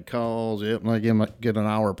got to make calls. Yep, I get an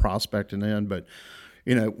hour prospecting in. But,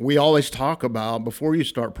 we always talk about before you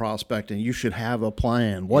start prospecting, you should have a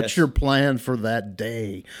plan. What's your plan for that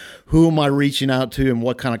day? Who am I reaching out to, and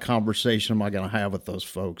what kind of conversation am I going to have with those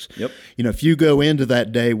folks? Yep. If you go into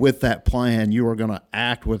that day with that plan, you are going to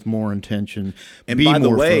act with more intention, and be by the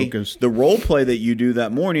more way, focused. The role play that you do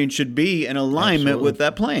that morning should be in alignment with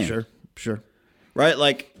that plan. Sure. Right?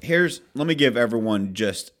 Like, let me give everyone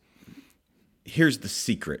here's the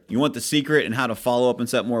secret. You want the secret and how to follow up and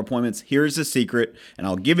set more appointments? Here's the secret, and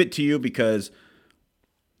I'll give it to you because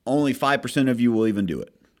only 5% of you will even do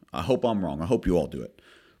it. I hope I'm wrong. I hope you all do it.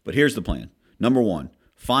 But here's the plan. Number 1,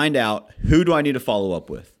 find out who do I need to follow up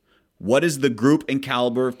with? What is the group and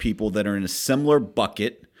caliber of people that are in a similar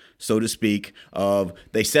bucket, so to speak, of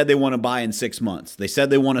they said they want to buy in 6 months. They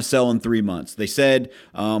said they want to sell in 3 months. They said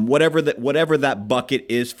whatever that bucket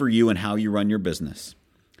is for you and how you run your business.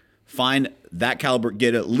 Find that caliber,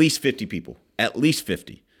 get at least 50 people, at least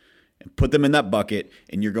 50, and put them in that bucket,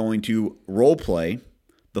 and you're going to role play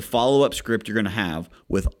the follow-up script you're going to have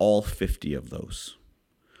with all 50 of those.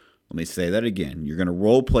 Let me say that again. You're going to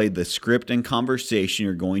role play the script and conversation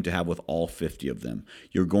you're going to have with all 50 of them.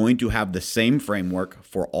 You're going to have the same framework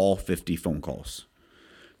for all 50 phone calls.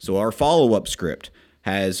 So our follow-up script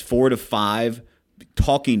has 4 to 5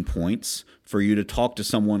 talking points for you to talk to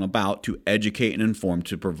someone about, to educate and inform,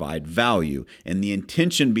 to provide value. And the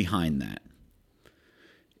intention behind that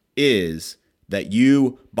is that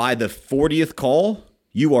you, by the 40th call,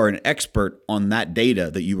 you are an expert on that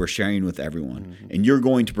data that you are sharing with everyone. Mm-hmm. And you're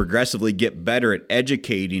going to progressively get better at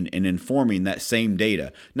educating and informing that same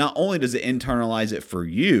data. Not only does it internalize it for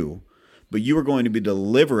you, but you are going to be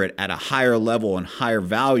deliver it at a higher level and higher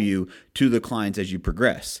value to the clients as you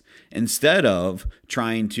progress. Instead of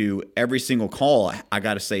trying to, every single call, I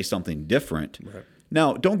got to say something different. Right.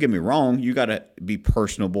 Now, don't get me wrong. You got to be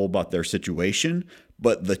personable about their situation,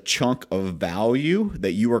 but the chunk of value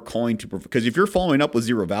that you are calling to, because if you're following up with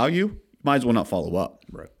 0 value, you might as well not follow up.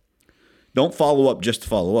 Right. Don't follow up just to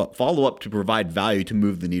follow up. Follow up to provide value to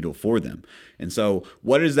move the needle for them. And so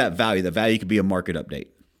what is that value? That value could be a market update.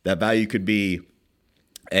 That value could be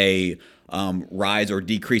a rise or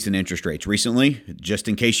decrease in interest rates. Recently, just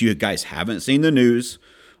in case you guys haven't seen the news,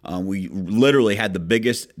 we literally had the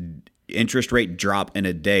biggest interest rate drop in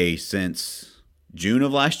a day since June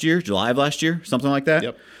of last year, July of last year, something like that.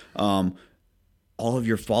 Yep. All of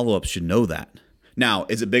your follow-ups should know that. Now,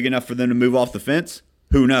 is it big enough for them to move off the fence?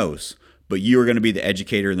 Who knows? But you are going to be the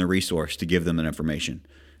educator and the resource to give them that information.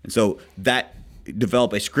 And so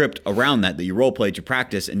develop a script around that you role play to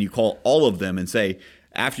practice, and you call all of them and say,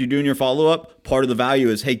 after you're doing your follow-up, part of the value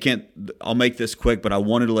is, hey, Kent, I'll make this quick, but I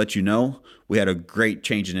wanted to let you know we had a great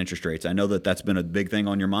change in interest rates. I know that's been a big thing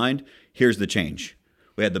on your mind. Here's the change.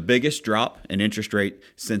 We had the biggest drop in interest rate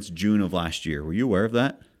since June of last year. Were you aware of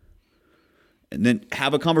that? And then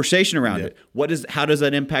have a conversation around it. How does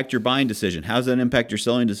that impact your buying decision? How does that impact your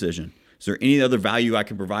selling decision? Is there any other value I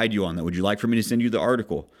can provide you on that? Would you like for me to send you the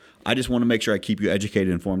article? I just want to make sure I keep you educated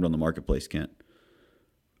and informed on the marketplace, Kent.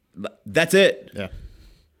 That's it. Yeah.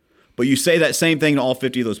 But you say that same thing to all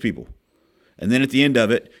 50 of those people. And then at the end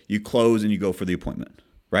of it, you close and you go for the appointment,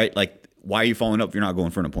 right? Like, why are you following up if you're not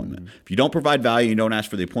going for an appointment? Mm-hmm. If you don't provide value and don't ask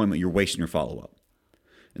for the appointment, you're wasting your follow-up.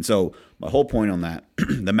 And so my whole point on that,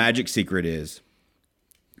 the magic secret is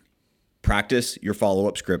practice your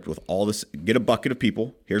follow-up script with all this. Get a bucket of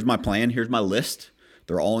people. Here's my plan. Here's my list.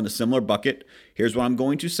 They're all in a similar bucket. Here's what I'm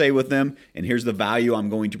going to say with them, and here's the value I'm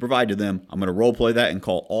going to provide to them. I'm going to role play that and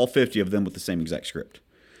call all 50 of them with the same exact script.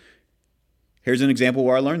 Here's an example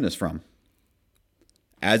where I learned this from.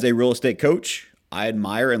 As a real estate coach, I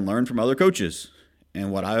admire and learn from other coaches.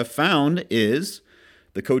 And what I have found is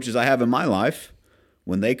the coaches I have in my life,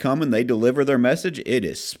 when they come and they deliver their message, it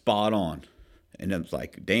is spot on. And it's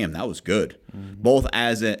like, damn, that was good. Both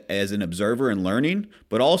as an observer and learning,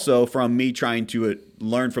 but also from me trying to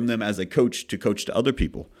learn from them as a coach to other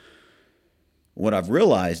people. What I've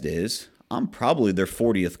realized is I'm probably their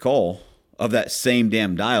 40th call of that same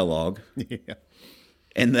damn dialogue. Yeah.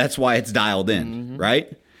 And that's why it's dialed in,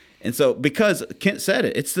 right? And so, because Kent said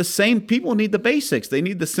it, it's the same. People need the basics. They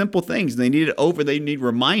need the simple things. They need they need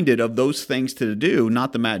reminded of those things to do,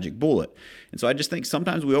 not the magic bullet. And so I just think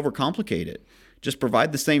sometimes we overcomplicate it. Just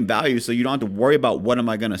provide the same value so you don't have to worry about what am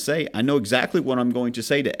I going to say. I know exactly what I'm going to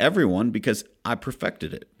say to everyone because I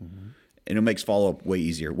perfected it. And it makes follow-up way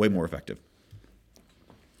easier, way more effective.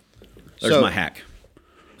 There's my hack.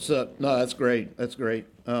 So, no, that's great. That's great.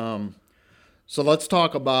 So let's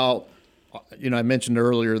talk about, I mentioned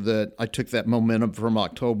earlier that I took that momentum from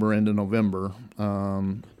October into November.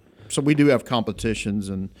 So we do have competitions,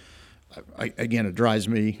 and again, it drives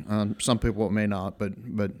me. Some people it may not, but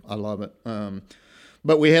I love it.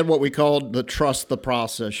 But we had what we called the Trust the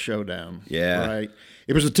Process Showdown. Yeah. Right.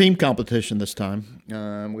 It was a team competition this time.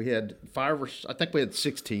 We had I think we had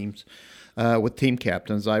 6 teams with team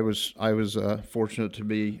captains. I was fortunate to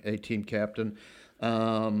be a team captain.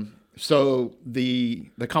 So the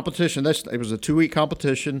competition, it was a 2-week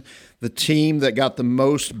competition. The team that got the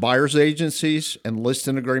most buyer's agencies and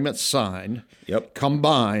listing agreements signed,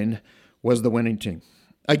 combined, was the winning team.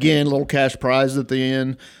 Again, a little cash prize at the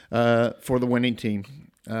end for the winning team.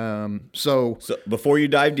 So before you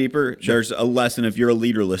dive deeper, there's a lesson. If you're a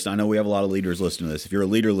leader listening, I know we have a lot of leaders listening to this. If you're a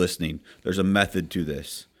leader listening, there's a method to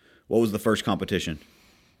this. What was the first competition?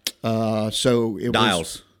 So it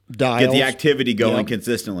dials. Dials. Get the activity going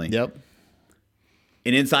consistently. Yep.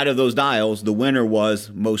 And inside of those dials, the winner was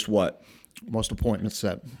most what? Most appointments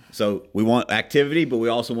set. So we want activity, but we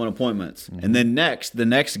also want appointments. And then the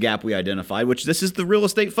next gap we identified, which this is the real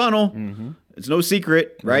estate funnel. It's no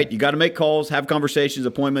secret, right? You got to make calls, have conversations,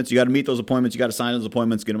 appointments. You got to meet those appointments. You got to sign those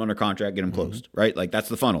appointments, get them under contract, get them closed, right? Like that's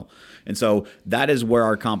the funnel. And so that is where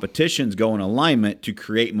our competitions go in alignment to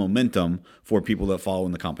create momentum for people that follow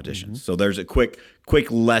in the competitions. So there's a quick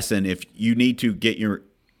lesson. If you need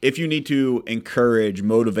to encourage,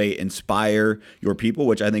 motivate, inspire your people,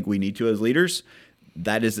 which I think we need to as leaders,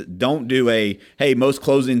 that is, don't do hey, most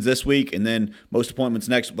closings this week and then most appointments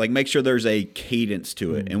next. Like, make sure there's a cadence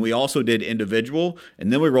to it. And we also did individual,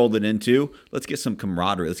 and then we rolled it into, let's get some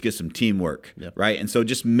camaraderie, let's get some teamwork, right? And so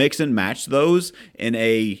just mix and match those in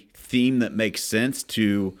a theme that makes sense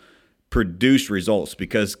to produce results,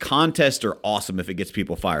 because contests are awesome if it gets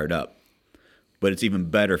people fired up. But it's even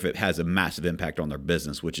better if it has a massive impact on their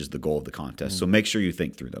business, which is the goal of the contest. So make sure you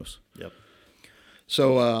think through those. Yep.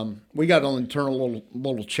 So we got an internal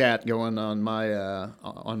little chat going on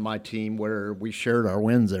my team where we shared our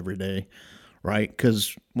wins every day, right?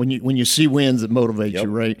 Because when you see wins, it motivates you,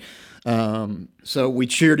 right? So we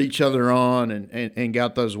cheered each other on and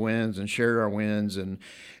got those wins and shared our wins. And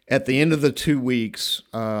at the end of the 2 weeks,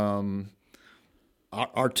 our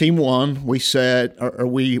team won. We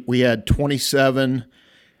had 27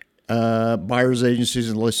 buyer's agencies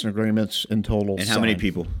and listing agreements in total. And how many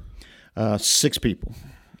people? 6 people.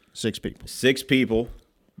 6 people. 6 people.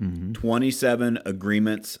 27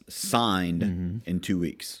 agreements signed in 2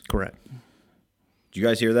 weeks. Correct. Did you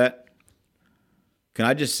guys hear that? Can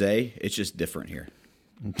I just say it's just different here?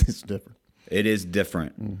 It's different. It is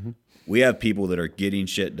different. We have people that are getting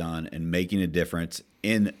shit done and making a difference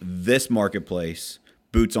in this marketplace,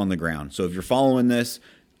 boots on the ground. So if you're following this,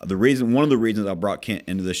 one of the reasons I brought Kent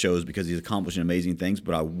into the show is because he's accomplishing amazing things,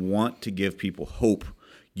 but I want to give people hope.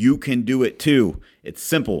 You can do it too. It's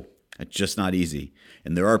simple. It's just not easy.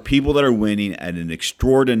 And there are people that are winning at an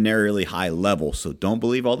extraordinarily high level. So don't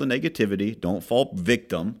believe all the negativity. Don't fall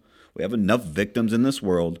victim. We have enough victims in this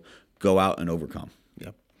world. Go out and overcome.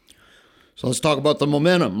 Yep. So let's talk about the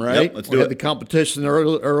momentum, right? Yep, let's do it. We had the competition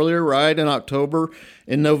earlier, right, in October.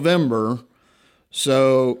 In November.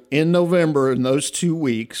 So in November, in those 2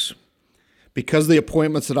 weeks, because the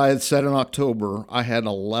appointments that I had set in October, I had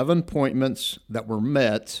 11 appointments that were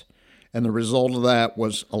met, and the result of that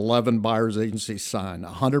was 11 buyer's agencies signed,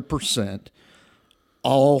 100%.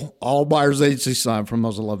 All buyer's agencies signed from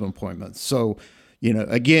those 11 appointments. So,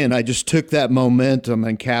 again, I just took that momentum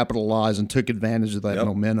and capitalized and took advantage of that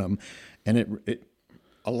momentum, and it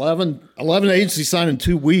 11 agencies signed in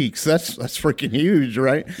 2 weeks. That's freaking huge,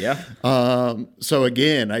 right? Yeah. So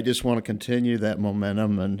again, I just want to continue that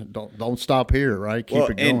momentum and don't stop here, right?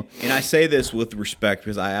 Keep it going. And I say this with respect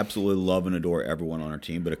because I absolutely love and adore everyone on our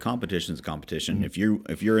team. But a competition is a competition. If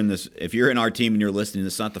you're in our team and you're listening,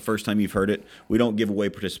 it's not the first time you've heard it. We don't give away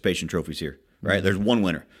participation trophies here, right? There's one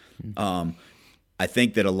winner. I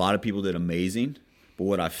think that a lot of people did amazing, but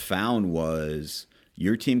what I found was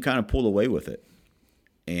your team kind of pulled away with it.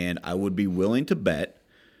 And I would be willing to bet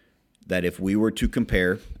that if we were to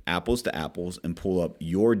compare apples to apples and pull up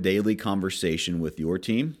your daily conversation with your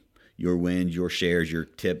team, your wins, your shares, your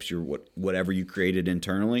tips, your whatever you created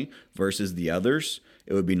internally versus the others,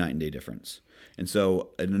 it would be night and day difference. And so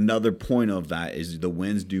another point of that is the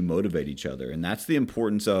wins do motivate each other. And that's the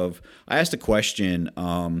importance of, I asked a question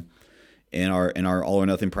in our All or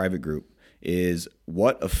Nothing private group, is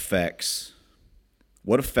what affects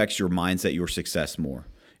your mindset, your success more?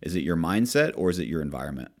 Is it your mindset or is it your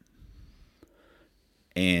environment?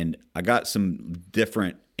 And I got some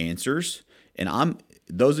different answers. And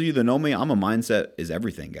those of you that know me, I'm a mindset is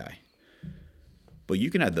everything guy. But you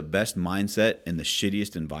can have the best mindset in the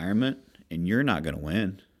shittiest environment, and you're not going to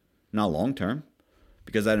win, not long term,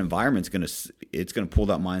 because that environment's going to pull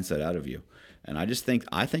that mindset out of you. And I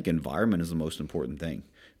think environment is the most important thing.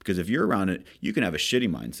 Because if you're around it, you can have a shitty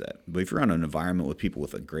mindset. But if you're around an environment with people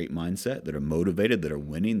with a great mindset, that are motivated, that are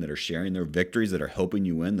winning, that are sharing their victories, that are helping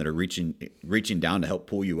you win, that are reaching down to help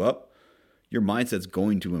pull you up, your mindset's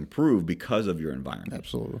going to improve because of your environment.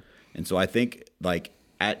 Absolutely. And so I think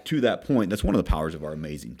to that point, that's one of the powers of our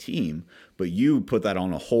amazing team. But you put that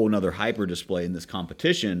on a whole nother hyper display in this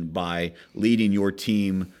competition by leading your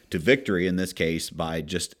team to victory, in this case, by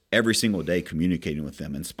just every single day communicating with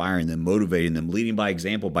them, inspiring them, motivating them, leading by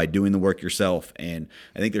example, by doing the work yourself. And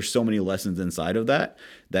I think there's so many lessons inside of that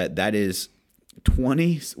is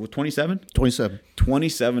 27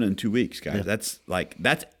 in 2 weeks, guys. Yeah.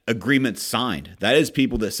 That's agreement signed. That is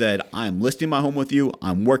people that said, I'm listing my home with you.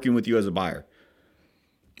 I'm working with you as a buyer.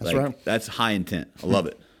 That's right. That's high intent. I love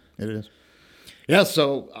it. It is. Yeah.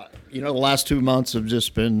 So, the last 2 months have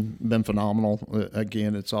just been phenomenal.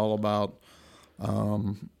 Again, it's all about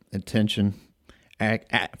intention.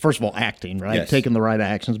 First of all, acting, right? Yes. Taking the right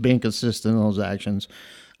actions, being consistent in those actions.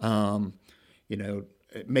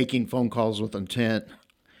 Making phone calls with intent.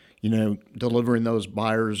 Delivering those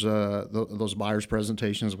buyers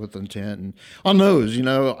presentations with intent. And on those,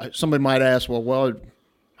 somebody might ask, well,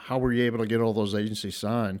 how were you able to get all those agencies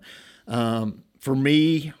signed? For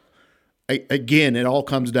me, again, it all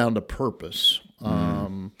comes down to purpose.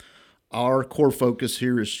 Our core focus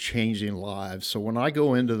here is changing lives. So when I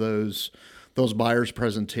go into those buyers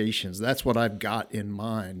presentations, that's what I've got in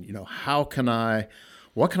mind.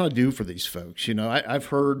 What can I do for these folks? I've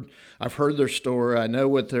heard their story. I know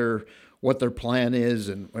what their plan is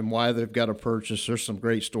and why they've got to purchase. There's some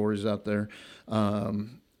great stories out there.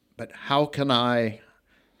 But how can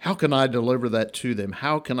I deliver that to them?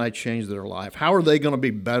 How can I change their life? How are they going to be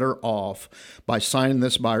better off by signing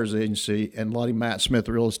this buyer's agency and letting Matt Smith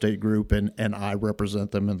Real Estate Group and I represent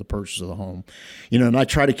them in the purchase of the home? And I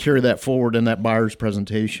try to carry that forward in that buyer's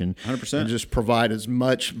presentation. 100%. And just provide as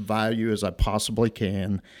much value as I possibly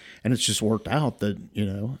can. And it's just worked out that,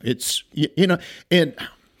 and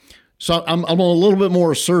so I'm a little bit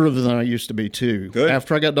more assertive than I used to be too. Good.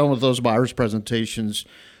 After I got done with those buyer's presentations,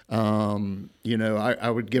 I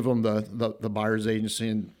would give them the buyer's agency,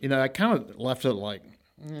 and I kind of left it like,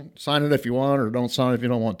 sign it if you want or don't sign it if you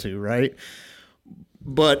don't want to, right?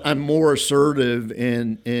 But I'm more assertive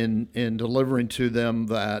in delivering to them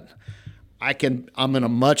that I'm in a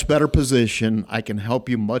much better position. I can help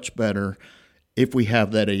you much better if we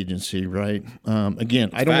have that agency, right? Again,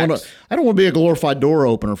 I don't want to be a glorified door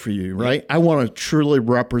opener for you, right? I want to truly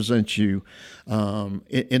represent you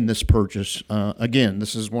in this purchase. Again,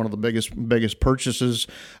 this is one of the biggest purchases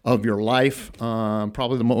of your life,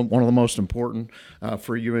 probably one of the most important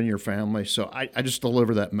for you and your family. So I just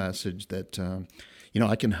deliver that message that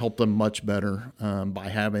I can help them much better by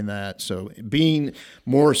having that. So being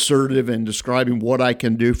more assertive and describing what I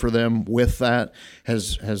can do for them with that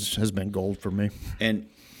has been gold for me. And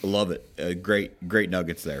I love it. Great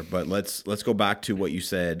nuggets there. But let's go back to what you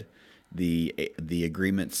said. The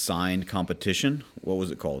agreement signed competition. What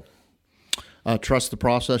was it called? Trust the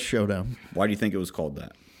Process Showdown. Why do you think it was called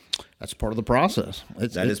that? That's part of the process.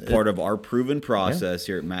 That is part of our proven process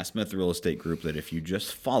here at Matt Smith Real Estate Group, that if you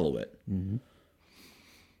just follow it,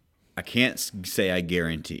 I can't say I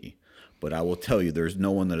guarantee, but I will tell you there's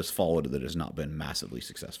no one that has followed it that has not been massively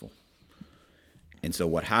successful. And so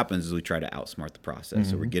what happens is we try to outsmart the process.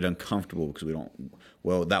 So we get uncomfortable because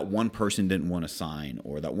that one person didn't want to sign,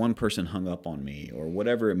 or that one person hung up on me, or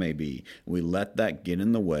whatever it may be. We let that get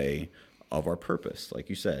in the way of our purpose, like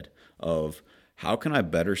you said, of how can I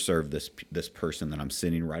better serve this person that I'm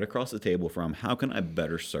sitting right across the table from? How can I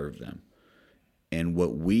better serve them? And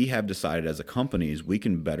what we have decided as a company is we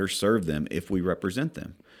can better serve them if we represent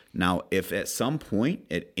them. Now, if at some point,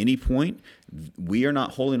 at any point, we are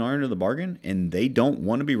not holding our end of the bargain and they don't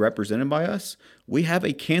want to be represented by us, we have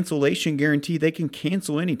a cancellation guarantee. They can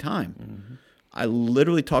cancel anytime. Mm-hmm. I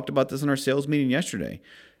literally talked about this in our sales meeting yesterday.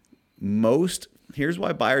 Here's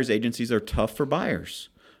why buyers agencies are tough for buyers.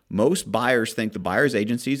 Most buyers think the buyers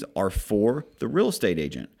agencies are for the real estate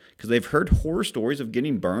agent because they've heard horror stories of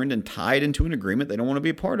getting burned and tied into an agreement they don't want to be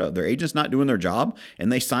a part of. Their agent's not doing their job,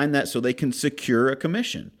 and they sign that so they can secure a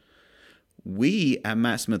commission. We at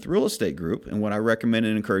Matt Smith Real Estate Group, and what I recommend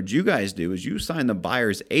and encourage you guys do, is you sign the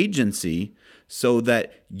buyer's agency so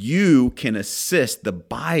that you can assist the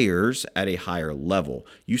buyers at a higher level.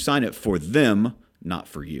 You sign it for them, not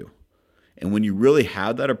for you. And when you really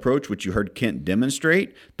have that approach, which you heard Kent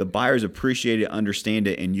demonstrate, the buyers appreciate it, understand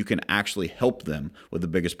it, and you can actually help them with the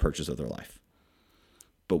biggest purchase of their life.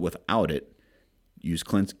 But without it, use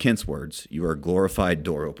Kent's words, you are a glorified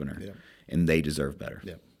door opener, and they deserve better.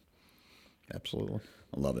 Yeah. Absolutely.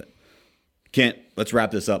 I love it. Kent, let's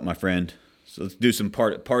wrap this up, my friend. So let's do some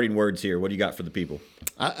parting words here. What do you got for the people?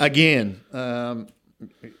 Get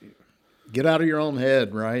out of your own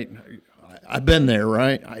head, right? I've been there,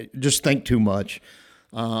 right? I just think too much.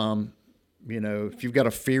 If you've got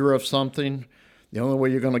a fear of something, the only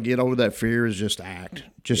way you're going to get over that fear is just act.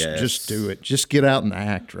 Just do it. Just get out and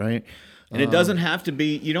act, right? And it doesn't have to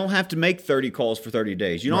be, you don't have to make 30 calls for 30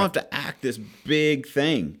 days. You don't have to act this big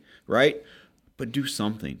thing, right? But do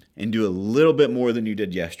something and do a little bit more than you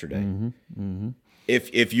did yesterday. Mm-hmm. Mm-hmm.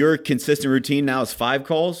 If your consistent routine now is 5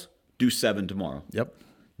 calls, do 7 tomorrow. Yep.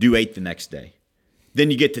 Do 8 the next day. Then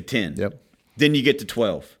you get to 10. Yep. Then you get to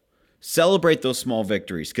 12. Celebrate those small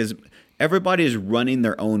victories because everybody is running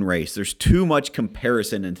their own race. There's too much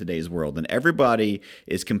comparison in today's world, and everybody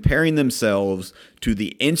is comparing themselves to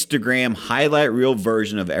the Instagram highlight reel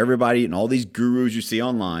version of everybody and all these gurus you see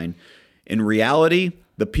online. In reality,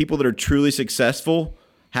 the people that are truly successful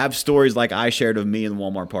have stories like I shared of me in the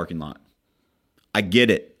Walmart parking lot. I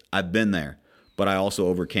get it. I've been there, but I also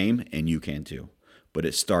overcame, and you can too. But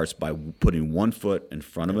it starts by putting one foot in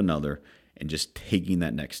front of another and just taking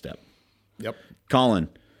that next step. Yep. Colin's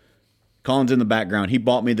in the background. He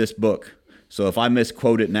bought me this book. So if I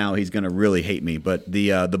misquote it now, he's going to really hate me. But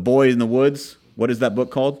the Boy in the Woods, what is that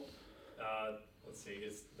book called? Let's see.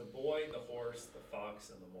 It's The Boy, the Horse, the Fox,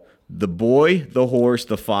 and the Mole. The Boy, the Horse,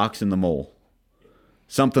 the Fox, and the Mole.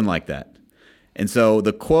 Something like that. And so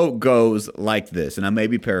the quote goes like this, and I may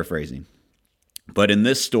be paraphrasing. But in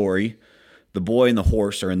this story, the boy and the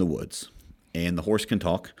horse are in the woods, and the horse can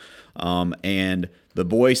talk. And the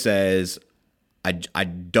boy says, I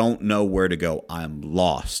don't know where to go. I'm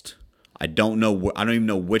lost. I don't even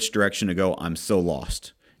know which direction to go. I'm so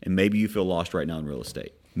lost. And maybe you feel lost right now in real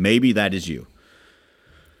estate. Maybe that is you.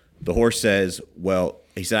 The horse says,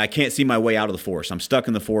 he said, I can't see my way out of the forest. I'm stuck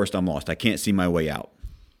in the forest. I'm lost. I can't see my way out.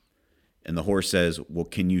 And the horse says, well,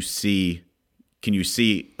 can you see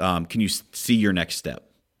your next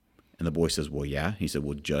step? And the boy says, well, yeah. He said,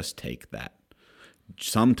 well, just take that.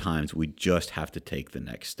 Sometimes we just have to take the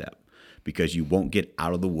next step because you won't get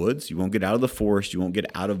out of the woods. You won't get out of the forest. You won't get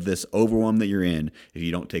out of this overwhelm that you're in if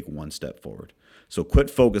you don't take one step forward. So quit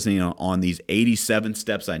focusing on these 87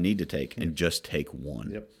 steps I need to take and just take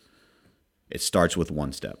one. Yep. It starts with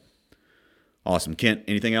one step. Awesome. Kent,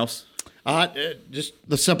 anything else? Just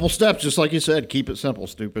the simple steps, just like you said. Keep it simple,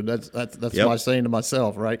 stupid. That's my saying to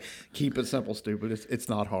myself, right? Keep it simple, stupid. It's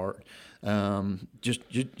not hard. You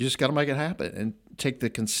just got to make it happen and take the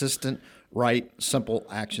consistent, right, simple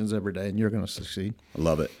actions every day, and you're going to succeed. I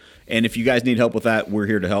love it. And if you guys need help with that, we're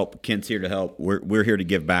here to help. Kent's here to help. We're here to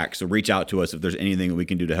give back. So reach out to us if there's anything that we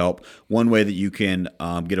can do to help. One way that you can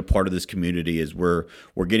get a part of this community is we're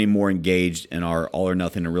getting more engaged in our All or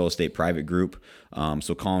Nothing in Real Estate private group.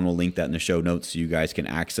 So Colin will link that in the show notes so you guys can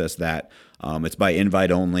access that. It's by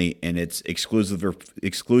invite only, and it's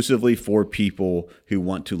exclusively for people who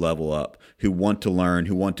want to level up, who want to learn,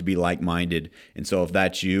 who want to be like-minded. And so if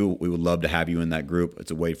that's you, we would love to have you in that group. It's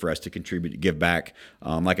a way for us to contribute, to give back.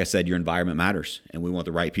 Like I said, your environment matters, and we want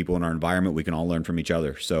the right people in our environment. We can all learn from each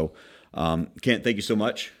other. So Kent, thank you so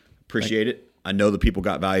much. Appreciate it. I know the people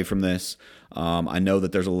got value from this. I know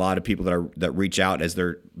that there's a lot of people that reach out as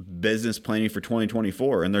they're business planning for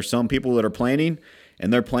 2024. And there's some people that are planning,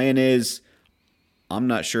 and their plan is, I'm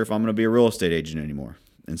not sure if I'm going to be a real estate agent anymore.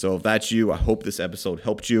 And so if that's you, I hope this episode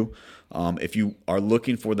helped you. If you are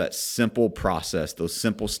looking for that simple process, those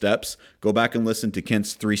simple steps, go back and listen to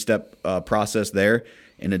Kent's 3-step process there.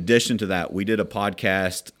 In addition to that, we did a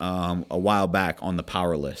podcast a while back on the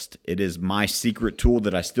Power List. It is my secret tool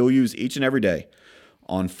that I still use each and every day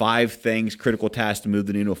on 5 things, critical tasks to move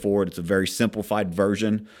the needle forward. It's a very simplified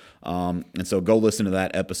version. And so go listen to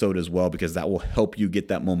that episode as well, because that will help you get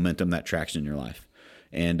that momentum, that traction in your life.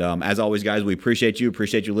 And as always, guys, we appreciate you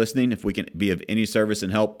listening. If we can be of any service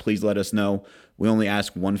and help, please let us know. We only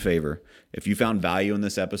ask one favor. If you found value in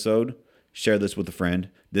this episode, share this with a friend.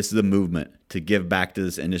 This is a movement to give back to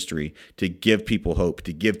this industry, to give people hope,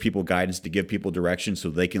 to give people guidance, to give people direction so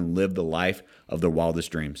they can live the life of their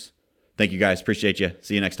wildest dreams. Thank you, guys. Appreciate you.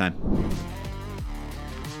 See you next time.